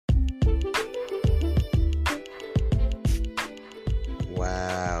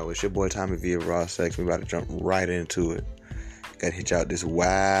It's your boy Tommy V of Raw Sex. We about to jump right into it. Gotta hit y'all this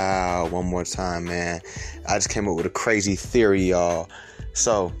wow one more time, man. I just came up with a crazy theory, y'all.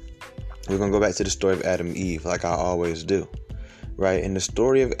 So, we're gonna go back to the story of Adam and Eve, like I always do. Right? In the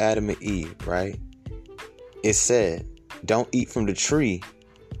story of Adam and Eve, right? It said, don't eat from the tree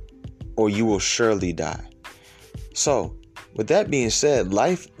or you will surely die. So, with that being said,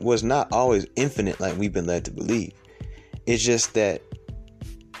 life was not always infinite like we've been led to believe. It's just that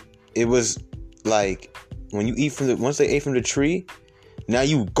it was like when you eat once they ate from the tree, now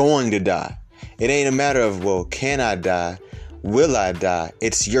you going to die. It ain't a matter of, well, can I die? Will I die?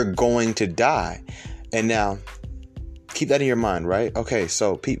 It's you're going to die. And now keep that in your mind, right? Okay,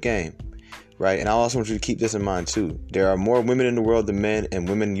 so peep game, right? And I also want you to keep this in mind too. There are more women in the world than men, and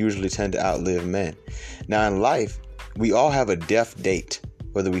women usually tend to outlive men. Now in life, we all have a death date,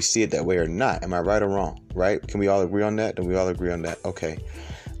 whether we see it that way or not. Am I right or wrong? Right? Can we all agree on that? Do we all agree on that? Okay.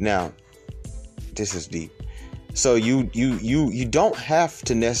 Now, this is deep. So you don't have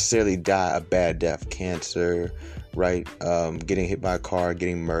to necessarily die a bad death, cancer, right? Getting hit by a car,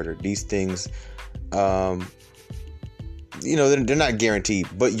 getting murdered. These things, they're not guaranteed,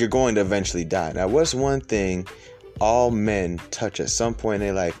 but you're going to eventually die. Now, what's one thing all men touch at some point in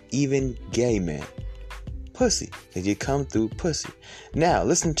their life, even gay men? Pussy. Did you come through pussy? Now,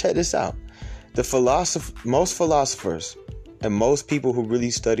 listen, check this out. Most philosophers and most people who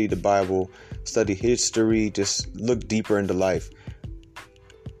really study the Bible, study history, just look deeper into life,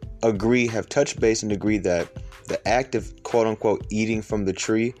 have touched base and agree that the act of quote unquote eating from the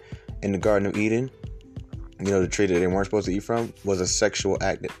tree in the Garden of Eden, the tree that they weren't supposed to eat from, was a sexual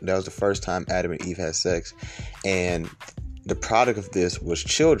act. That was the first time Adam and Eve had sex. And the product of this was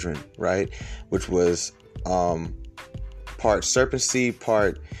children, right? Which was part serpent seed,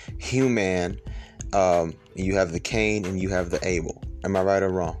 part human. You have the Cain and you have the Abel. Am I right or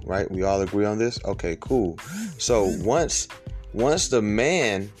wrong? Right? We all agree on this? Okay, cool. So once the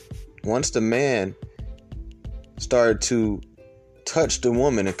man started to touch the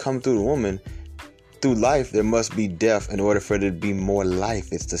woman and come through the woman, through life, there must be death in order for there to be more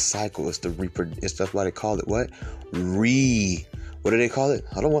life. It's the cycle. It's the that's why they call it what? What do they call it?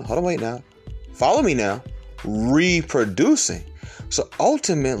 Hold on, wait now. Follow me now. Reproducing. So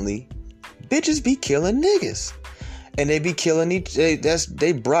ultimately, bitches be killing niggas. And they be killing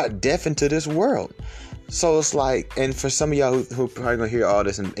they brought death into this world. So it's like, and for some of y'all who probably gonna hear all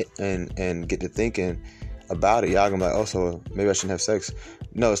this and get to thinking about it, y'all gonna be like, oh, so maybe I shouldn't have sex.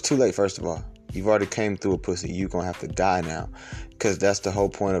 No, it's too late, first of all. You've already came through a pussy. You're gonna have to die now. Because that's the whole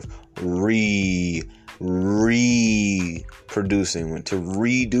point of reproducing. When to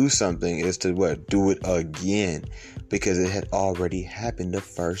redo something is to what? Do it again. Because it had already happened the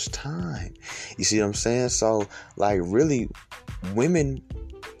first time. You see what I'm saying? So, like, really, women,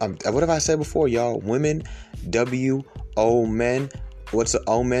 what have I said before, y'all? Women, W-O men. What's an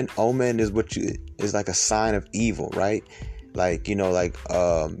omen? Omen is is like a sign of evil, right? Like,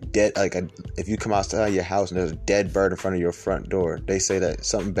 dead, if you come outside your house and there's a dead bird in front of your front door, they say that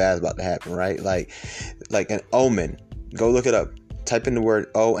something bad's about to happen, right? Like an omen. Go look it up. Type in the word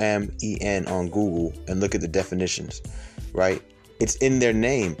O-M-E-N on Google and look at the definitions, right? It's in their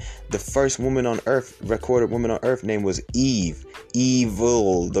name. The first woman on earth, recorded woman on earth, name was Eve.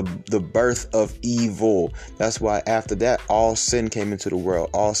 Evil, the birth of evil. That's why after that, all sin came into the world.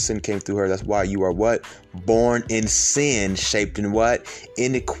 All sin came through her. That's why you are what? Born in sin, shaped in what?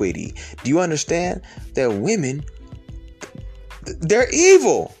 Iniquity. Do you understand that women, they're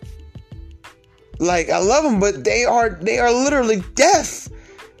evil? Like, I love them, but they are literally death.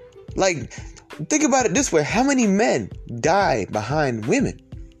 Like, think about it this way. How many men die behind women?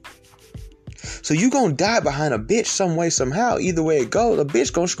 So you gonna die behind a bitch some way, somehow. Either way it goes, a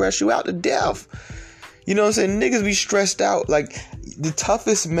bitch gonna stress you out to death. You know what I'm saying? Niggas be stressed out. Like, the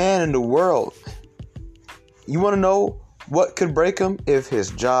toughest man in the world. You want to know what could break him? If his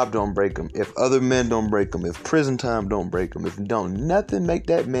job don't break him, if other men don't break him, if prison time don't break him, if nothing make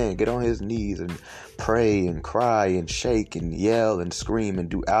that man get on his knees and pray and cry and shake and yell and scream and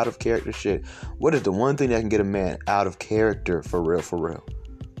do out of character shit. What is the one thing that can get a man out of character for real?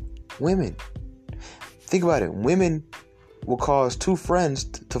 Women. Think about it. Women will cause two friends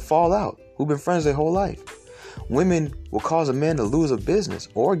to fall out who've been friends their whole life. Women will cause a man to lose a business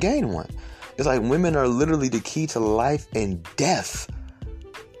or gain one. It's like women are literally the key to life and death.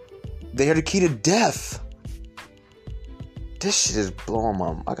 They are the key to death. This shit is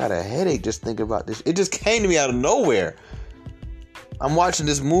blowing I got a headache just thinking about this. It just came to me out of nowhere. I'm watching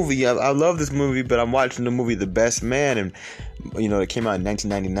this movie. I love this movie, but I'm watching the movie The Best Man, and it came out in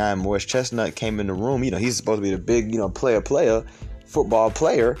 1999. Morris Chestnut came in the room. He's supposed to be the big, player. football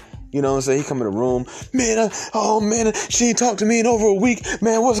player. You know what I'm saying? He come in the room, man, she ain't talked to me in over a week.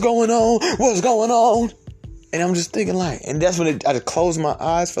 Man, what's going on? And I'm just thinking like, and that's when I just closed my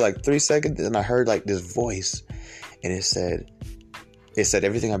eyes for like 3 seconds, and I heard like this voice, and it said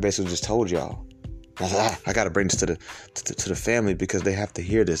everything I basically just told y'all. I was like, I gotta bring this to the family because they have to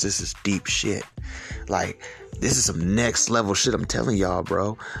hear this. This is deep shit. Like, this is some next level shit I'm telling y'all,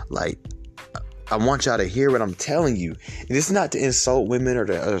 bro. Like, I want y'all to hear what I'm telling you. And this is not to insult women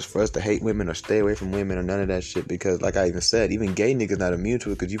or for us to hate women or stay away from women or none of that shit. Because like I even said, even gay niggas not immune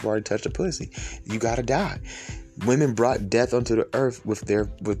to it because you've already touched a pussy. You gotta die. Women brought death onto the earth with their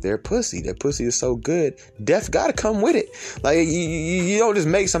pussy. Their pussy is so good, death gotta come with it. Like you don't just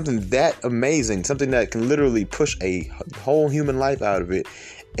make something that amazing, something that can literally push a whole human life out of it,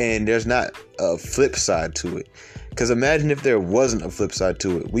 and there's not a flip side to it. Because imagine if there wasn't a flip side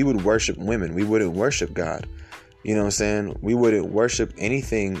to it. We would worship women. We wouldn't worship God. You know what I'm saying? We wouldn't worship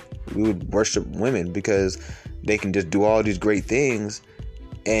anything. We would worship women because they can just do all these great things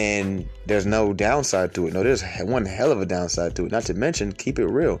and there's no downside to it. No, there's one hell of a downside to it. Not to mention, keep it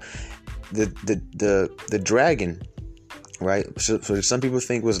real, the dragon, right? So some people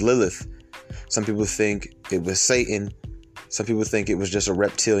think it was Lilith. Some people think it was Satan. Some people think it was just a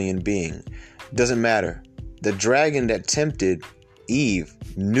reptilian being. Doesn't matter. The dragon that tempted Eve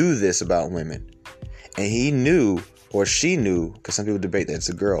knew this about women. And he knew, or she knew, because some people debate that it's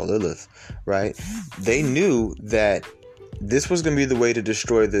a girl, Lilith, right? They knew that this was going to be the way to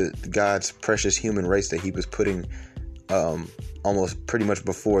destroy God's precious human race that he was putting almost pretty much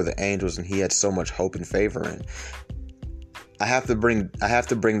before the angels, and he had so much hope and favor in. I have to bring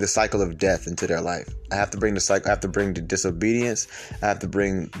the cycle of death into their life. I have to bring the disobedience. I have to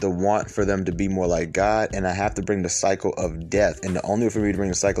bring the want for them to be more like God, and I have to bring the cycle of death. And the only way for me to bring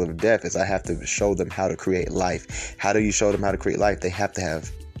the cycle of death is I have to show them how to create life. How do you show them how to create life? They have to have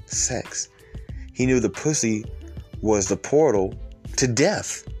sex. He knew the pussy was the portal to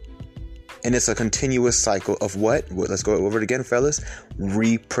death. And it's a continuous cycle of what? Let's go over it again, fellas.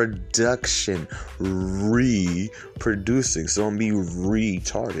 Reproduction. Reproducing. So don't be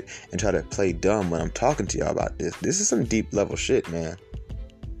retarded and try to play dumb when I'm talking to y'all about this. This is some deep level shit, man.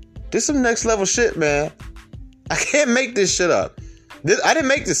 This is some next level shit, man. I can't make this shit up. I didn't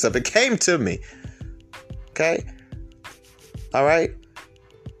make this up. It came to me. Okay? All right?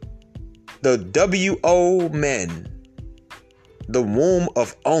 The W-O men. The womb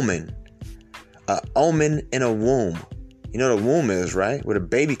of Omen. A omen in a womb. You know what a womb is, right? Where the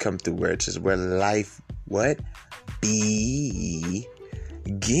baby comes through, where it's just where life, what? Begins.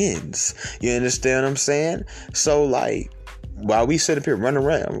 You understand what I'm saying? So, like, while we sit up here running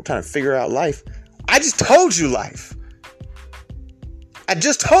around, I'm trying to figure out life. I just told you life. I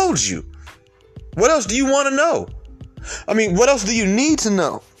just told you. What else do you want to know? I mean, what else do you need to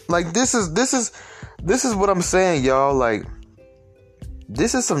know? Like, this is what I'm saying, y'all. Like,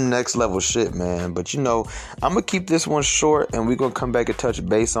 this is some next level shit, man. But, you know, I'm going to keep this one short, and we're going to come back and touch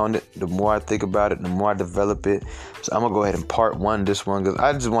base on it. The more I think about it, the more I develop it. So I'm going to go ahead and part one this one, because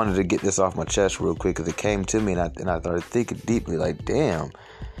I just wanted to get this off my chest real quick, because it came to me, and I started thinking deeply, like, damn.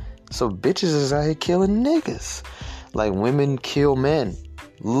 So bitches is out here killing niggas. Like, women kill men.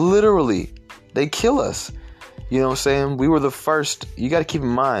 Literally. They kill us. You know what I'm saying? We were the first. You got to keep in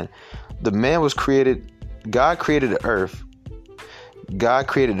mind, the man was created. God created the earth. God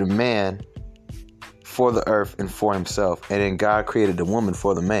created the man for the earth and for himself. And then God created the woman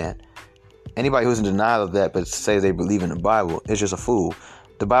for the man. Anybody who's in denial of that but says they believe in the Bible is just a fool.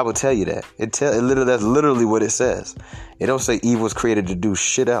 The Bible tell you that. That's literally what it says. It don't say Eve was created to do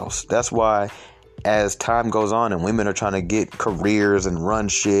shit else. That's why as time goes on and women are trying to get careers and run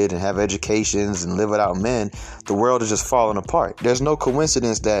shit and have educations and live without men, the world is just falling apart. There's no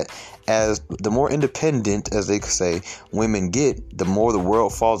coincidence that as the more independent, as they say, women get, the more the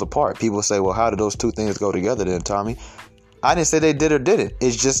world falls apart. People say, well, how do those two things go together then, Tommy? I didn't say they did or didn't.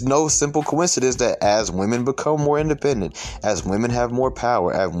 It's just no simple coincidence that as women become more independent, as women have more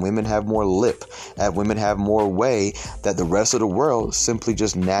power, as women have more lip, as women have more way, that the rest of the world simply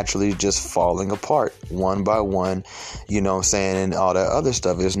just naturally just falling apart one by one, you know what I'm saying, and all that other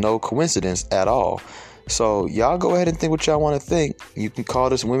stuff. There's no coincidence at all. So y'all go ahead and think what y'all want to think. You can call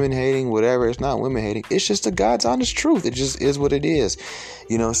this women hating, whatever. It's not women hating. It's just the God's honest truth. It just is what it is.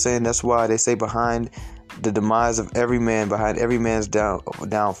 You know what I'm saying? That's why they say behind the demise of every man, behind every man's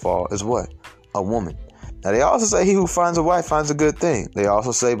downfall is what? A woman. Now, they also say he who finds a wife finds a good thing. They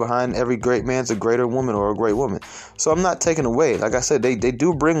also say behind every great man's a greater woman or a great woman. So I'm not taking away. Like I said, they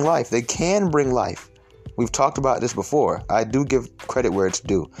do bring life. They can bring life. We've talked about this before. I do give credit where it's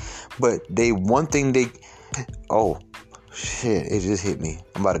due. But Shit, it just hit me.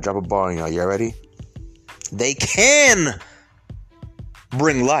 I'm about to drop a bar on y'all. Y'all ready? They can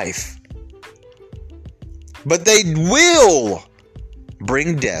bring life, but they will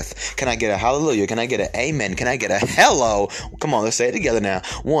bring death. Can I get a hallelujah? Can I get an amen? Can I get a hello? Come on, let's say it together now.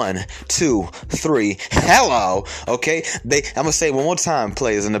 1, 2, 3. Hello. Okay. I'm gonna say it one more time,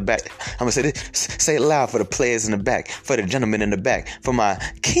 players in the back. I'm gonna say this. Say it loud for the players in the back, for the gentlemen in the back, for my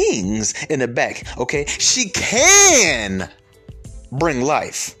kings in the back. Okay. She can bring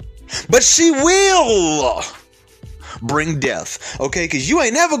life, but she will bring death, okay? Because you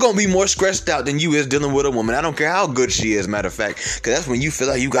ain't never gonna be more stressed out than you is dealing with a woman. I don't care how good she is, matter of fact, because that's when you feel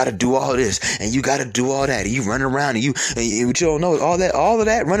like you gotta do all this and you gotta do all that, and you running around and you don't know all of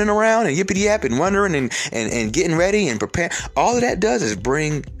that running around and yippity yap and wondering and getting ready and preparing. All of that does is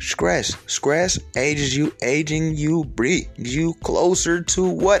bring stress. Stress aging you brings you closer to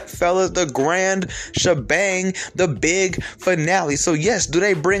what, fellas? The grand shebang, the big finale. So yes, do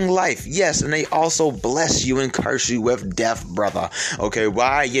they bring life? Yes, and they also bless you and curse you with death, brother. Okay,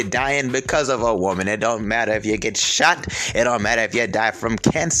 why are you dying? Because of a woman. It don't matter if you get shot. It don't matter if you die from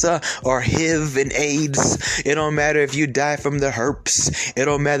cancer or HIV and AIDS. It don't matter if you die from the herpes. It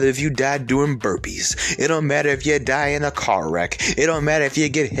don't matter if you die doing burpees. It don't matter if you die in a car wreck. It don't matter if you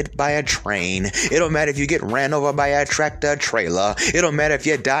get hit by a train. It don't matter if you get ran over by a tractor trailer. It don't matter if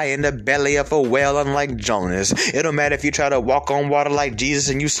you die in the belly of a whale unlike Jonas. It don't matter if you try to walk on water like Jesus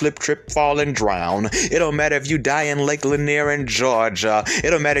and you slip, trip, fall, and drown. It don't matter if you die in Lake Lanier in Georgia.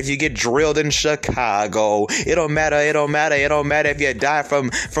 It don't matter if you get drilled in Chicago. It don't matter if you die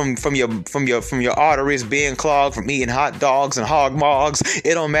from your arteries being clogged from eating hot dogs and hog mogs.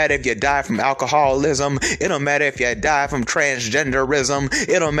 It don't matter if you die from alcoholism. It don't matter if you die from transgenderism.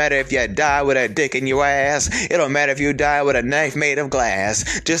 It don't matter if you die with a dick in your ass. It don't matter if you die with a knife made of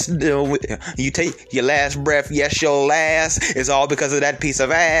glass. Just you take your last breath. Yes, your last is all because of that piece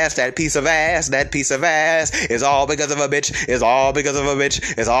of ass. That piece of ass. That piece of ass is all because of a bitch. It's all because of a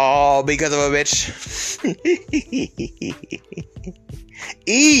bitch. It's all because of a bitch.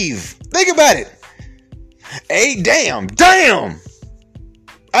 Eve. Think about it. Hey, damn.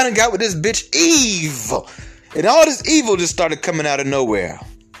 I done got with this bitch Eve. And all this evil just started coming out of nowhere.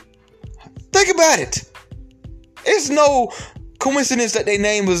 Think about it. It's no coincidence that their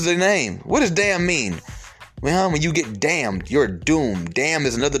name was their name. What does damn mean? Well, when you get damned, you're doomed. Damn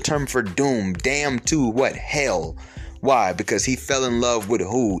is another term for doom. Damned to what? Hell. Why? Because he fell in love with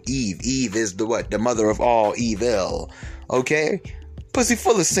who? Eve. Eve is the what? The mother of all evil. Okay? Pussy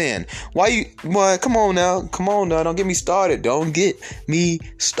full of sin. Why you? Well, come on now. Don't get me started.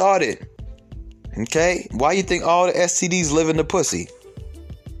 Okay? Why you think all the STDs live in the pussy?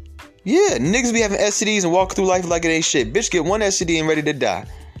 Yeah, niggas be having STDs and walk through life like it ain't shit. Bitch get one STD and ready to die.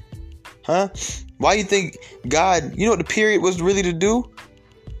 Huh? Why you think God, you know what the period was really to do?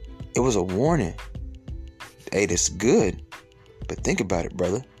 It was a warning. Hey, this is good. But think about it,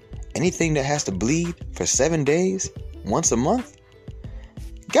 brother. Anything that has to bleed for 7 days, once a month,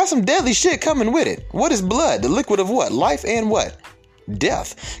 got some deadly shit coming with it. What is blood? The liquid of what? Life and what?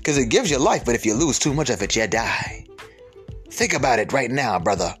 Death. Because it gives you life, but if you lose too much of it, you die. Think about it right now,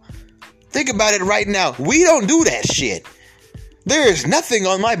 brother. Think about it right now. We don't do that shit. There is nothing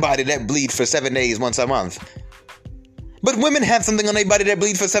on my body that bleeds for 7 days once a month. But women have something on their body that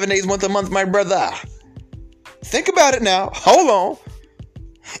bleeds for 7 days once a month, my brother. Think about it now. Hold on.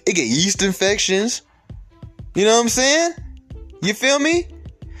 It get yeast infections. You know what I'm saying? You feel me?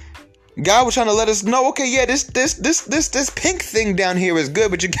 God was trying to let us know, okay, yeah, this pink thing down here is good,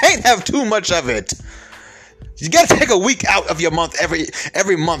 but you can't have too much of it. You gotta take a week out of your month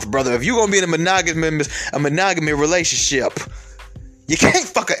every month, brother. If you're gonna be in a monogamy relationship, you can't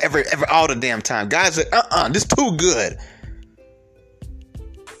fuck her every all the damn time. Guys say, this too good.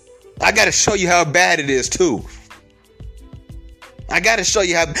 I gotta show you how bad it is too. I gotta show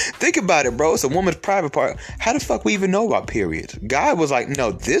you how. Think about it, bro. It's a woman's private part. How the fuck we even know about periods? God was like,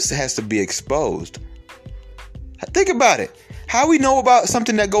 no, this has to be exposed. Think about it. How we know about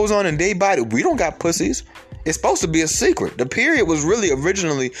something that goes on in their body? We don't got pussies. It's supposed to be a secret. The period was really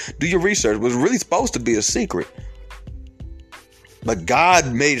originally, do your research, was really supposed to be a secret. But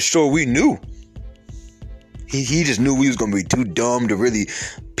God made sure we knew. He just knew we was going to be too dumb to really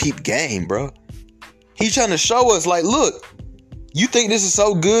peep game, bro. He's trying to show us, like, look, you think this is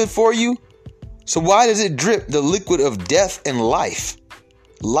so good for you? So why does it drip the liquid of death and life?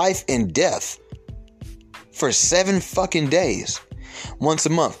 Life and death. For 7 fucking days. Once a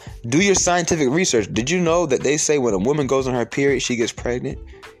month. Do your scientific research. Did you know that they say when a woman goes on her period, she gets pregnant?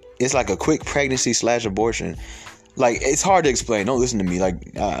 It's like a quick pregnancy / abortion. Like, it's hard to explain. Don't listen to me.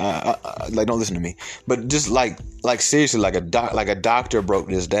 Like don't listen to me. But just like seriously, like a doctor broke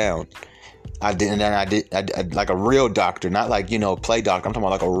this down. I like a real doctor, not like, play doctor. I'm talking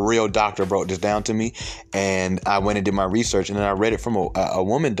about like a real doctor broke this down to me, and I went and did my research, and then I read it from a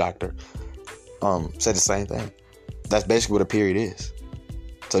woman doctor. Said the same thing. That's basically what a period is.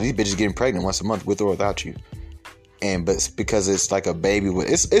 So these bitches getting pregnant once a month with or without you. But because it's like a baby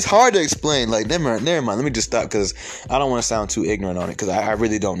it's hard to explain. Like, never mind. Let me just stop, because I don't want to sound too ignorant on it, because I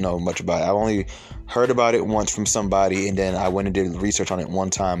really don't know much about it. I only heard about it once from somebody, and then I went and did research on it one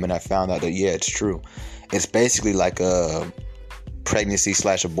time, and I found out that, yeah, it's true. It's basically like a pregnancy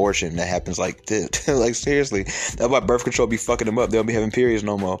 / abortion that happens like this. Like, seriously, that's why birth control be fucking them up. They'll be having periods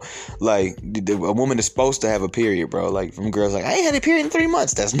no more. Like, a woman is supposed to have a period, bro. Like, from girls like, I ain't had a period in 3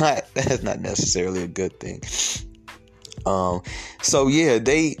 months. That's not necessarily a good thing. So yeah,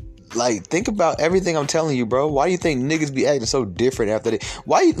 they like, think about everything I'm telling you, bro. Why do you think niggas be acting so different after they?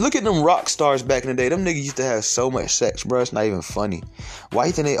 Look at them rock stars back in the day? Them niggas used to have so much sex, bro. It's not even funny. Why do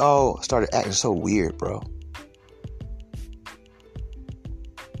you think they all started acting so weird, bro?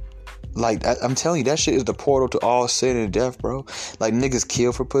 Like, I'm telling you, that shit is the portal to all sin and death, bro. Like, niggas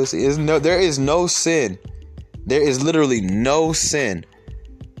kill for pussy. There is no sin. There is literally no sin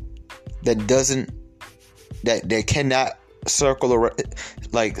that cannot circle around,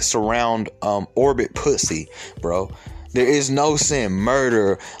 like, surround, orbit pussy, bro. There is no sin.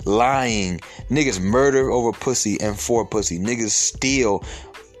 Murder, lying. Niggas murder over pussy and for pussy. Niggas steal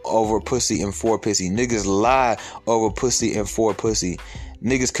over pussy and for pussy. Niggas lie over pussy and for pussy.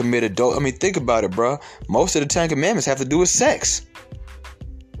 Niggas commit adult. I mean, think about it, bro. Most of the 10 Commandments have to do with sex.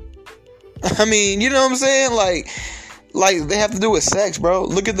 I mean, you know what I'm saying? Like, they have to do with sex, bro.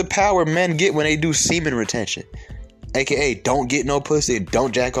 Look at the power men get when they do semen retention. AKA, don't get no pussy and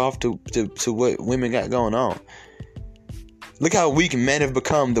don't jack off to what women got going on. Look how weak men have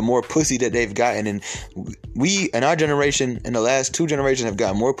become the more pussy that they've gotten. And we, in our generation, in the last 2 generations, have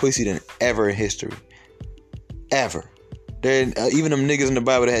gotten more pussy than ever in history. Ever. Even them niggas in the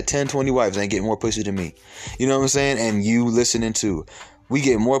Bible that had 10, 20 wives ain't getting more pussy than me. You know what I'm saying? And you listening to, we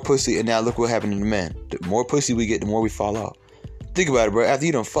get more pussy, and now look what happened to the men. The more pussy we get, the more we fall off. Think about it, bro. After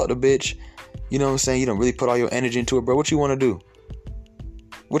you done fucked a bitch, you know what I'm saying? You done really put all your energy into it, bro. What you want to do?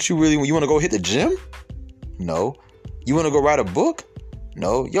 You want to go hit the gym? No. You want to go write a book?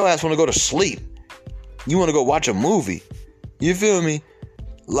 No. Your ass want to go to sleep. You want to go watch a movie. You feel me?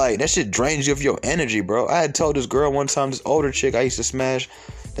 Like, that shit drains you of your energy, bro. I had told this girl one time, this older chick I used to smash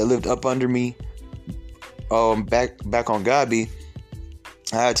that lived up under me, back on Gabi.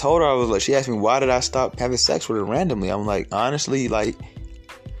 I told her, I was like, she asked me, why did I stop having sex with her randomly? I'm like, honestly, like,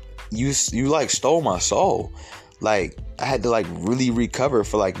 you like stole my soul. Like, I had to like really recover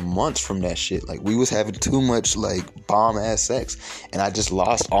for like months from that shit. Like, we was having too much like bomb ass sex, and I just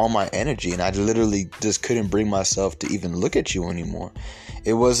lost all my energy, and I literally just couldn't bring myself to even look at you anymore.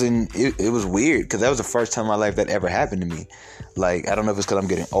 It was weird, because that was the first time in my life that ever happened to me. Like, I don't know if it's because I'm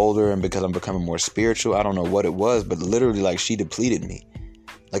getting older and because I'm becoming more spiritual. I don't know what it was, but literally, like, she depleted me.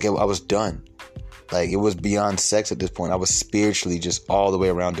 Like, I was done. Like, it was beyond sex at this point. I was spiritually just all the way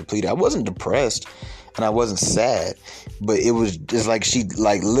around depleted. I wasn't depressed and I wasn't sad, but it was just like she,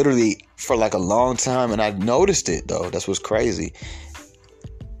 like, literally for like a long time, and I noticed it though. That's what's crazy.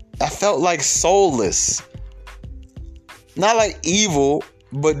 I felt like soulless. Not like evil,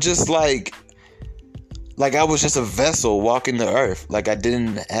 but just like I was just a vessel walking the earth. Like, I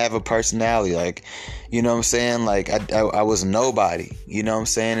didn't have a personality. Like, you know what I'm saying? Like, I was nobody. You know what I'm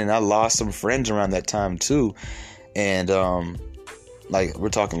saying? And I lost some friends around that time too. And like, we're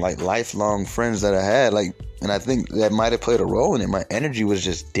talking like lifelong friends that I had. Like, and I think that might have played a role in it. My energy was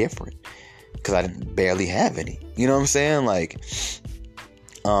just different because I didn't barely have any. You know what I'm saying? Like,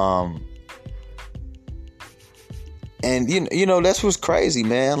 and you know that's what's crazy,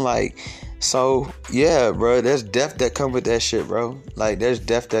 man. Like, so yeah, bro, there's death that come with that shit, bro. Like, there's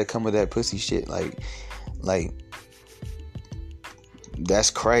death that come with that pussy shit. Like that's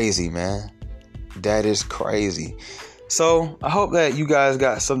crazy, man. That is crazy. So I hope that you guys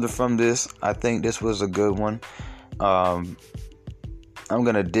got something from this. I think this was a good one. I'm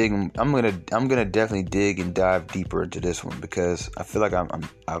gonna definitely dig and dive deeper into this one, because I feel like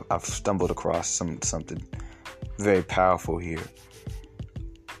I've stumbled across something very powerful here.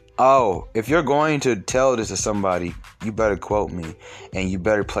 Oh, if you're going to tell this to somebody, you better quote me and you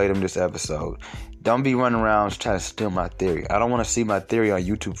better play them this episode. Don't be running around trying to steal my theory. I don't want to see my theory on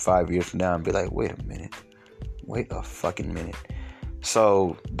YouTube 5 years from now and be like, wait a fucking minute.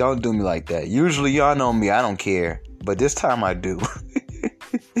 So don't do me like that. Usually y'all know me, I don't care, but this time I do.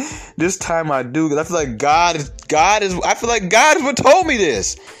 This time I do, because I feel like God is what told me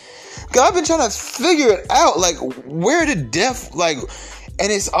this. Because I've been trying to figure it out. Like, where did death, like,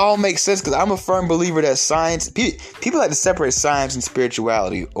 and it's all makes sense, because I'm a firm believer that science, people like to separate science and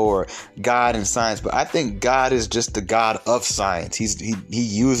spirituality, or God and science, but I think God is just the God of science. He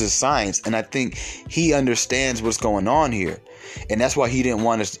uses science, and I think he understands what's going on here. And that's why he didn't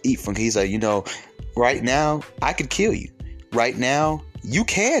want us to eat from, he's like, right now, I could kill you. Right now, you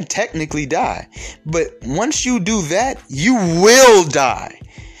can technically die. But once you do that, you will die.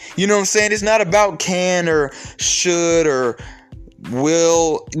 You know what I'm saying? It's not about can or should or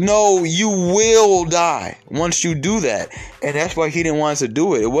will. No, you will die once you do that. And that's why he didn't want us to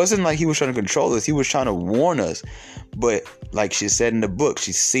do it. It wasn't like he was trying to control us. He was trying to warn us. But like she said in the book,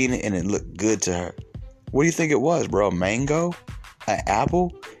 she's seen it and it looked good to her. What do you think it was, bro? A mango? An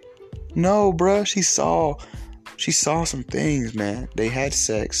apple? No, bro. She saw some things, man. They had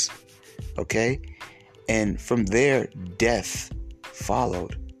sex. Okay? And from there, death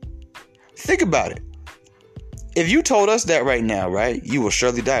followed. Think about it. If you told us that right now, right, you will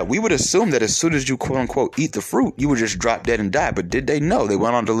surely die. We would assume that as soon as you, quote unquote, eat the fruit, you would just drop dead and die. But did they know? They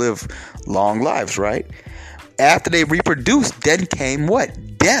went on to live long lives, right? After they reproduced, then came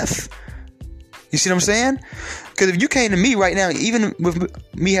what? Death. You see what I'm saying? Because if you came to me right now, even with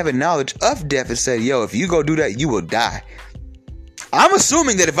me having knowledge of death, and said, yo, if you go do that, you will die. I'm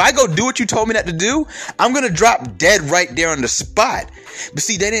assuming that if I go do what you told me not to do, I'm going to drop dead right there on the spot. But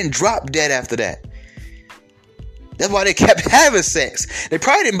see, they didn't drop dead after that. That's why they kept having sex. They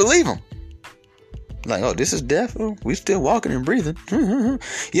probably didn't believe him. Like, oh, this is death? Oh, we still walking and breathing.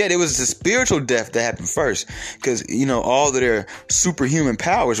 Yeah, there was the spiritual death that happened first. Because, all of their superhuman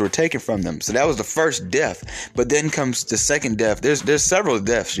powers were taken from them. So that was the first death. But then comes the second death. There's several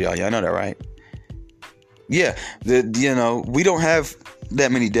deaths, y'all. Y'all know that, right? Yeah, we don't have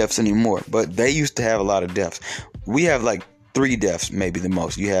that many deaths anymore. But they used to have a lot of deaths. We have like 3 deaths, maybe the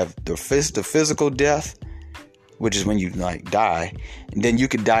most. You have the physical death, which is when you like die. And then you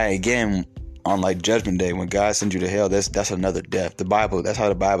could die again on like Judgment Day when God sends you to hell. That's another death. That's how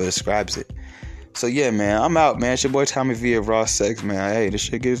the Bible describes it. So yeah, man, I'm out, man. It's your boy Tommy V of Raw Sex, man. Hey, this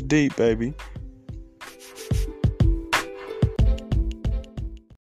shit gets deep, baby.